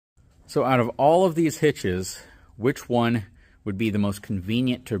So out of all of these hitches, which one would be the most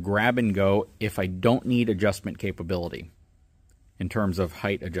convenient to grab and go if I don't need adjustment capability in terms of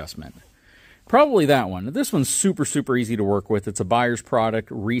height adjustment? Probably that one. This one's super, super easy to work with. It's a buyer's product.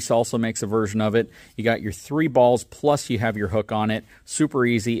 Reese also makes a version of it. You got your 3 balls, plus you have your hook on it. Super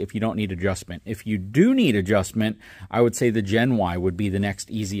easy if you don't need adjustment. If you do need adjustment, I would say the Gen Y would be the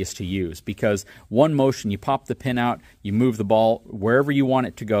next easiest to use, because one motion, you pop the pin out, you move the ball wherever you want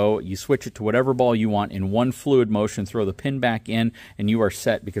it to go, you switch it to whatever ball you want in one fluid motion, throw the pin back in, and you are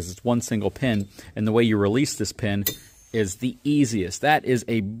set, because it's one single pin. And the way you release this pin is the easiest. That is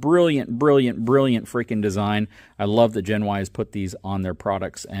a brilliant, brilliant, brilliant freaking design. I love that Gen Y has put these on their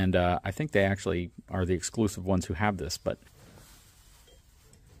products, and I think they actually are the exclusive ones who have this, but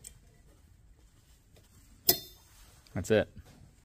that's it.